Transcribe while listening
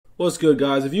What's good,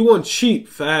 guys? If you want cheap,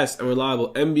 fast, and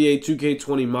reliable NBA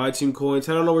 2K20 My Team coins,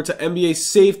 head on over to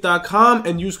NBASafe.com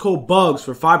and use code BUGS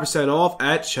for 5% off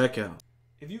at checkout.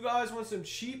 If you guys want some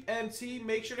cheap MT,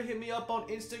 make sure to hit me up on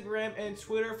Instagram and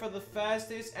Twitter for the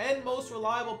fastest and most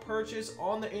reliable purchase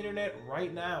on the internet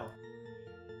right now.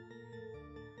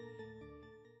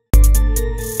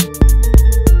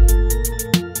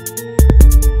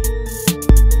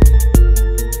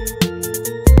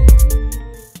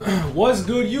 What's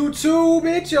good, YouTube?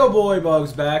 It's your boy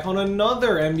Bugs back on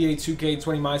another NBA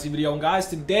 2K20 My Team video. And guys,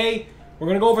 today we're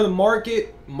gonna go over the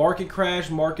market crash,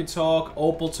 market talk,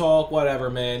 opal talk, whatever,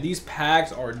 man. These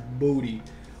packs are booty.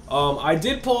 I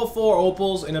did pull 4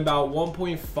 opals in about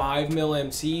 1.5 mil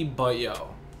MT, but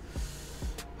yo,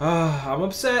 I'm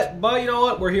upset. But you know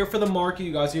what? We're here for the market.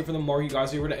 You guys are here for the market. You guys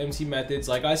are here for the MT methods.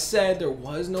 Like I said, there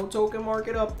was no token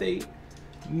market update.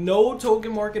 No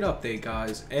token market update,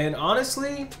 guys. And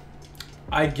honestly,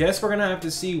 I guess we're gonna have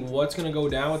to see what's gonna go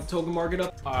down with the token market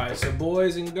up. All right, so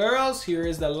boys and girls, here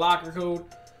is the locker code.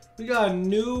 We got a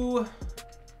new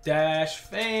dash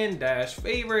fan dash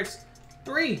favorites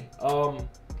 3.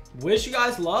 Wish you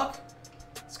guys luck.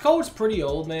 This code's pretty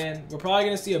old, man. We're probably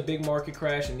gonna see a big market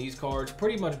crash in these cards.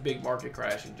 Pretty much big market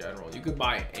crash in general. You could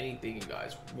buy anything you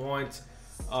guys want.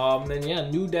 Then yeah,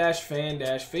 new dash fan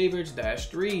dash favorites dash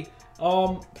 3.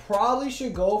 Probably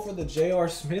should go for the J.R.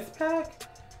 Smith pack.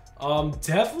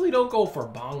 Definitely don't go for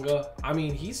Bonga. I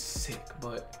mean, he's sick,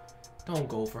 but don't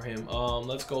go for him.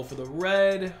 Let's go for the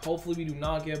red. Hopefully we do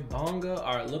not get Bonga.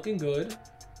 All right, looking good.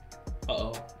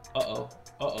 Oh,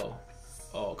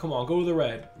 come on, go to the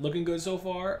red. Looking good so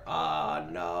far.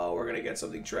 No, we're gonna get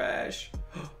something trash.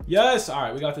 Yes, all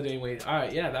right, we got the Dane Wade. All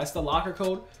right, yeah, that's the locker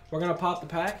code. We're gonna pop the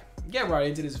pack, get right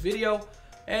into this video.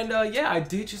 And yeah, I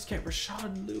did just get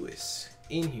Rashad Lewis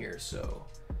in here, so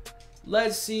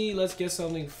let's see. Let's get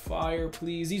something fire,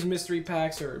 please. These mystery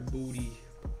packs are booty.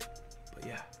 But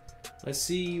yeah, let's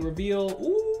see. Reveal.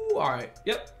 Ooh, all right.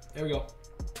 Yep, there we go.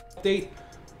 Update.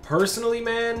 Personally,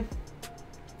 man,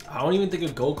 I don't even think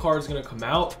a gold card is gonna come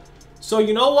out. So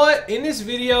you know what? In this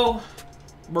video,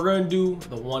 we're gonna do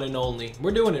the one and only.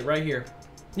 We're doing it right here.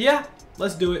 Yeah,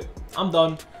 let's do it. I'm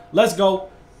done. Let's go.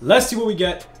 Let's see what we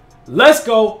get. Let's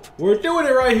go. We're doing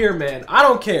it right here, man. I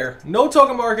don't care. No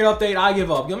token market update. I give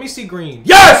up. Let me see green.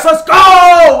 Yes, let's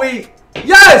go. Wait.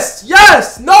 Yes,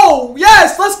 yes, no,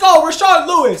 yes, let's go. Rashad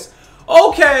Lewis.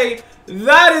 Okay,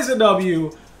 that is a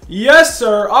W. Yes,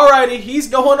 sir. Alrighty, he's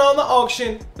going on the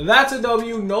auction. That's a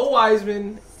W. No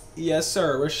Wiseman. Yes,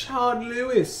 sir. Rashad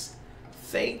Lewis.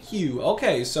 Thank you.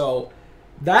 Okay, so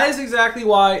that is exactly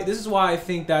why. This is why I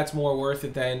think that's more worth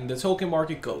it than the token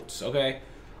market goats. Okay.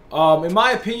 In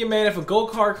my opinion, man, if a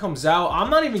gold card comes out, I'm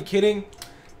not even kidding.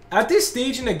 At this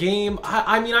stage in the game,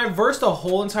 I mean, I versed a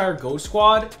whole entire goat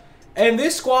squad. And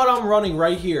this squad I'm running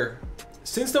right here,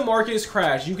 since the market has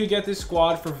crashed, you could get this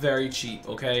squad for very cheap,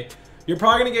 okay? You're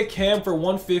probably going to get Cam for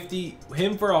 150,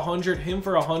 him for 100, him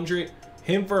for 100,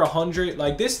 him for 100.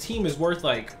 Like, this team is worth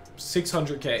like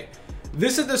 600K.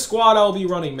 This is the squad I'll be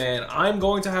running, man. I'm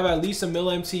going to have at least a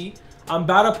mil MT. I'm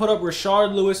about to put up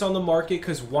Rashad Lewis on the market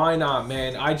because why not,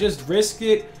 man? I just risked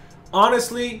it.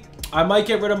 Honestly, I might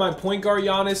get rid of my point guard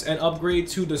Giannis and upgrade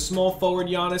to the small forward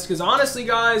Giannis because honestly,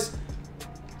 guys,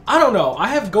 I don't know. I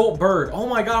have Goat Bird. Oh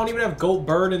my God, I don't even have Goat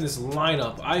Bird in this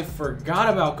lineup. I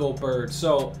forgot about Goat Bird.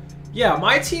 So, yeah,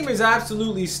 my team is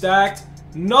absolutely stacked.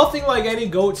 Nothing like any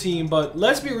GOAT team, but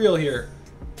let's be real here.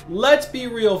 Let's be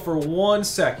real for 1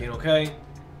 second, okay?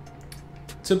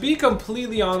 To be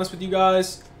completely honest with you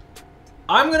guys,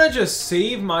 I'm going to just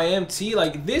save my MT.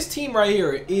 Like, this team right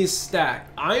here is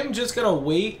stacked. I'm just going to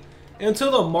wait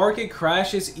until the market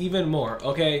crashes even more,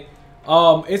 okay?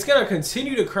 It's going to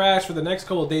continue to crash for the next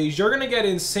couple of days. You're going to get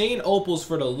insane opals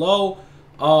for the low.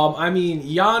 I mean,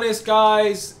 Giannis,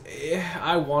 guys,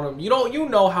 I want him. You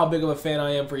know how big of a fan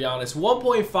I am for Giannis.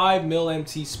 1.5 mil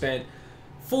MT spent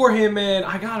for him, man.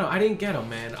 I got him. I didn't get him,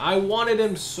 man. I wanted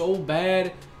him so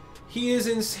bad. He is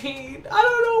insane. I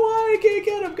don't know why I can't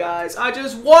get him, guys. I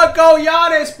just want go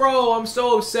Giannis, bro. I'm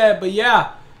so upset. But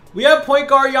yeah, we have point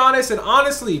guard Giannis. And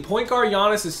honestly, point guard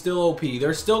Giannis is still OP.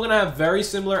 They're still going to have very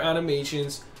similar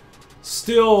animations.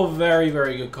 Still very,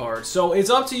 very good cards. So it's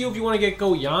up to you if you want to get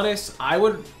go Giannis. I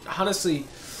would honestly,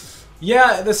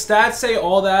 yeah, the stats say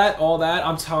all that.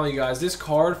 I'm telling you guys, this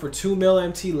card for 2 mil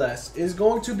MT less is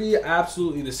going to be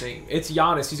absolutely the same. It's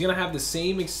Giannis. He's going to have the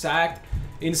same exact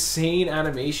insane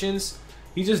animations.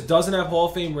 He just doesn't have Hall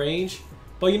of Fame range.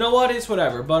 But you know what? It's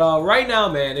whatever. But right now,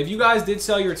 man, if you guys did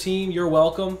sell your team, you're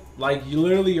welcome. Like,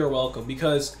 literally, you're welcome.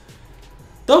 Because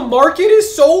the market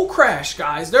is so crashed,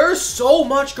 guys. There's so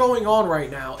much going on right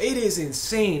now. It is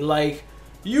insane. Like,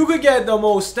 You could get the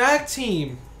most stacked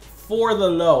team for the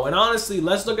low. And honestly,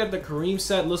 let's look at the Kareem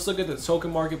set. Let's look at the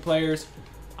token market players.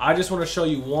 I just want to show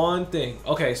you one thing.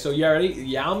 Okay, so you already,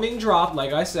 Yao Ming dropped,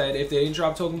 like I said, if they didn't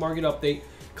drop token market update.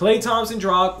 Klay Thompson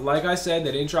dropped, like I said,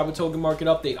 they didn't drop a token market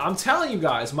update. I'm telling you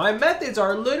guys, my methods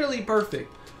are literally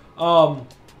perfect.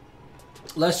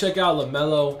 Let's check out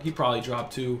LaMelo. He probably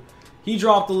dropped too. He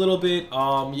dropped a little bit.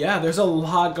 Yeah, there's a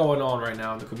lot going on right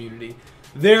now in the community.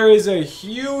 There is a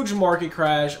huge market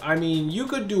crash. I mean, you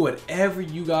could do whatever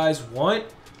you guys want.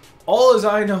 All as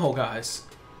I know, guys,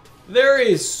 there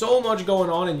is so much going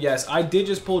on. And yes, I did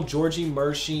just pull Georgie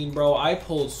Mershine, bro. I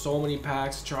pulled so many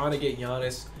packs trying to get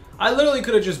Giannis. I literally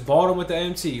could have just bought him with the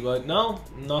MT, but no,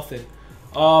 nothing.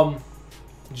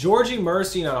 Georgie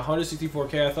Mershine at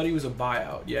 164K. I thought he was a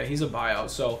buyout. Yeah, he's a buyout.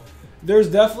 So there's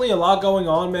definitely a lot going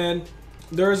on, man.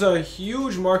 There's a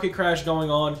huge market crash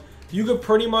going on. You could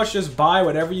pretty much just buy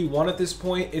whatever you want at this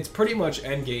point. It's pretty much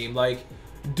endgame. Like,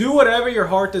 do whatever your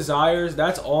heart desires.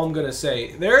 That's all I'm going to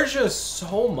say. There's just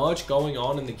so much going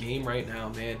on in the game right now,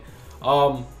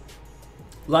 man.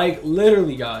 Like,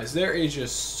 literally, guys, there is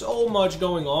just so much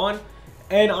going on.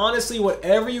 And honestly,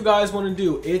 whatever you guys want to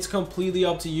do, it's completely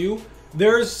up to you.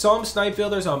 There's some snipe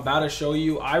filters I'm about to show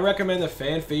you. I recommend the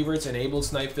fan favorites enabled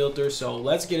snipe filter. So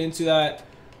let's get into that.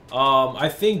 I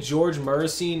think George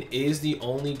Mershine is the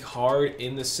only card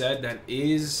in the set that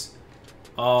is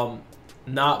not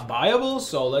buyable.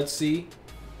 So let's see.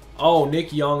 Oh,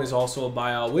 Nick Young is also a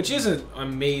buyout, which is an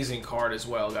amazing card as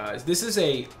well, guys. This is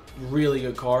a really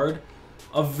good card.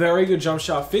 A very good jump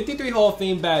shot. 53 Hall of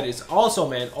Fame badges. Also,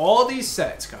 man, all these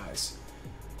sets, guys,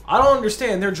 I don't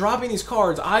understand. They're dropping these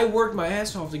cards. I worked my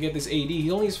ass off to get this AD. He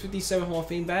only has 57 Hall of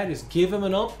Fame badges. Give him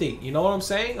an update. You know what I'm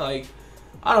saying? Like,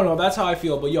 I don't know. That's how I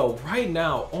feel. But, yo, right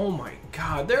now, oh, my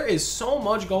God. There is so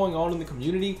much going on in the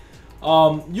community.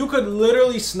 You could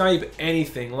literally snipe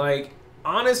anything. Like,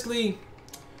 honestly,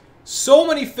 so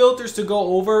many filters to go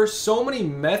over. So many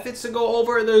methods to go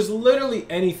over. There's literally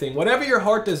anything. Whatever your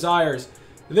heart desires,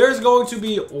 there's going to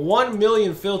be 1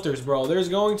 million filters, bro. There's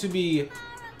going to be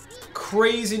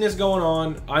craziness going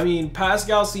on. I mean,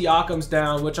 Pascal Siakam's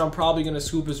down, which I'm probably going to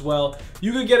scoop as well.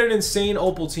 You could get an insane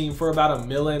opal team for about a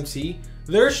mil MT.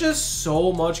 There's just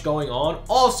so much going on.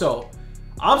 Also,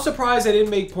 I'm surprised they didn't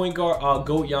make point guard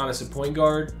GOAT Giannis a point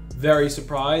guard. Very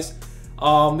surprised.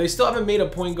 They still haven't made a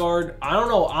point guard. I don't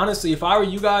know. Honestly, if I were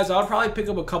you guys, I would probably pick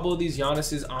up a couple of these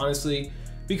Giannis's, honestly,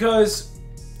 because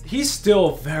he's still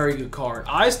a very good card.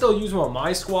 I still use him on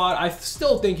my squad. I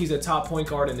still think he's a top point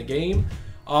guard in the game.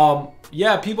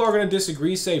 Yeah, people are going to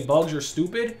disagree, say Bugs, you're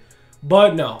stupid.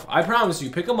 But no, I promise you,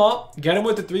 pick him up, get him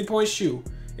with the 3-point shoe.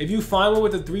 If you find one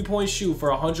with a 3-point shoe for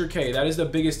 100K, that is the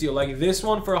biggest deal. Like this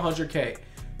one for 100K.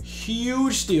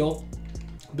 Huge steal.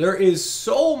 There is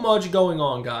so much going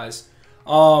on, guys.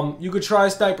 You could try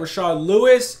snipe Rashard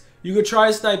Lewis. You could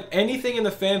try snipe anything in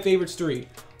the fan favorites 3.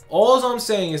 All I'm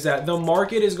saying is that the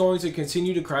market is going to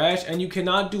continue to crash, and you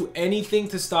cannot do anything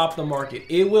to stop the market.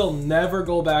 It will never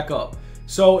go back up.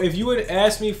 So if you would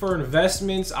ask me for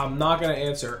investments, I'm not going to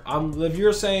answer. If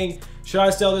you're saying, should I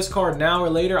sell this card now or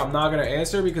later, I'm not going to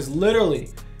answer, because literally,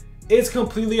 it's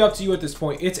completely up to you at this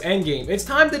point. It's endgame. It's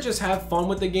time to just have fun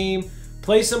with the game.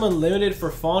 Play some unlimited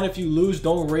for fun. If you lose,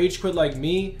 don't rage quit like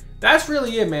me. That's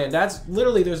really it, man. That's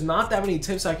literally, there's not that many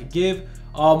tips I could give.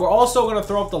 We're also going to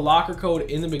throw up the locker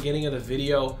code in the beginning of the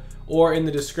video or in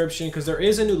the description, because there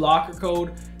is a new locker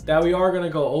code that we are going to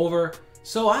go over.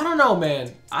 So I don't know,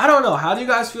 man. I don't know. How do you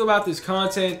guys feel about this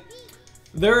content?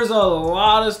 There's a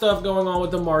lot of stuff going on with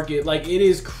the market. Like, it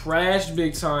is crashed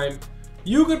big time.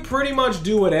 You could pretty much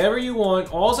do whatever you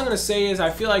want. All I'm going to say is I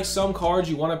feel like some cards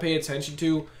you want to pay attention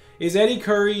to is Eddie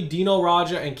Curry, Dino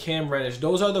Raja, and Cam Reddish.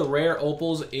 Those are the rare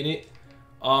opals in it,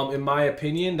 in my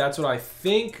opinion. That's what I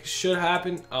think should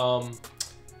happen.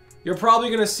 You're probably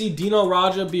going to see Dino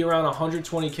Raja be around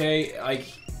 120K. Like,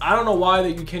 I don't know why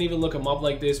that you can't even look him up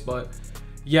like this, but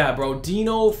yeah, bro,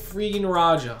 Dino freaking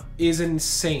Raja is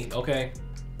insane, okay?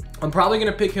 I'm probably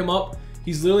going to pick him up.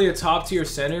 He's literally a top tier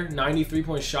center,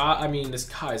 93-point shot. I mean, this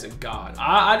guy is a god.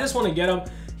 I just want to get him.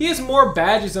 He has more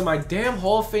badges than my damn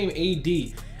Hall of Fame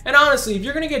AD. And honestly, if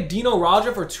you're going to get Dino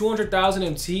Raja for 200,000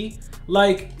 MT,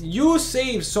 like, you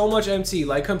save so much MT.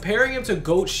 Like, comparing him to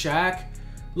GOAT Shaq,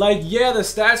 like, yeah, the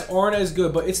stats aren't as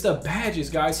good, but it's the badges,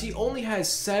 guys. He only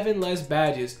has 7 less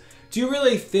badges. Do you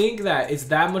really think that it's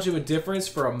that much of a difference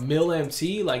for a mil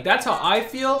MT? Like, that's how I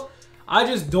feel. I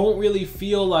just don't really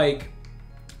feel like,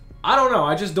 I don't know.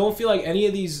 I just don't feel like any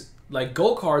of these, like,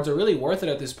 GOAT cards are really worth it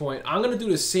at this point. I'm going to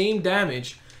do the same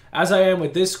damage as I am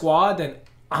with this squad than,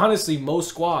 honestly, most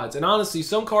squads. And honestly,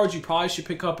 some cards you probably should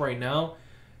pick up right now.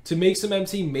 to make some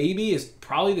MT maybe is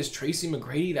probably this Tracy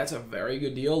McGrady. That's a very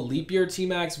good deal. Leap Year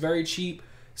T-Max, very cheap.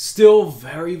 Still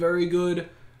very, very good.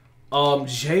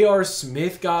 J.R.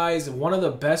 Smith, guys, one of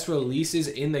the best releases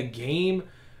in the game.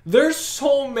 There's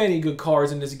so many good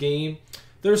cards in this game.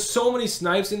 There's so many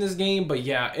snipes in this game. But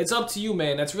yeah, it's up to you,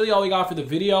 man. That's really all we got for the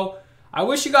video. I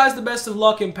wish you guys the best of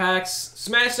luck in packs.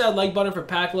 Smash that like button for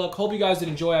pack luck. Hope you guys did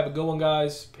enjoy. Have a good one,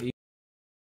 guys. Peace.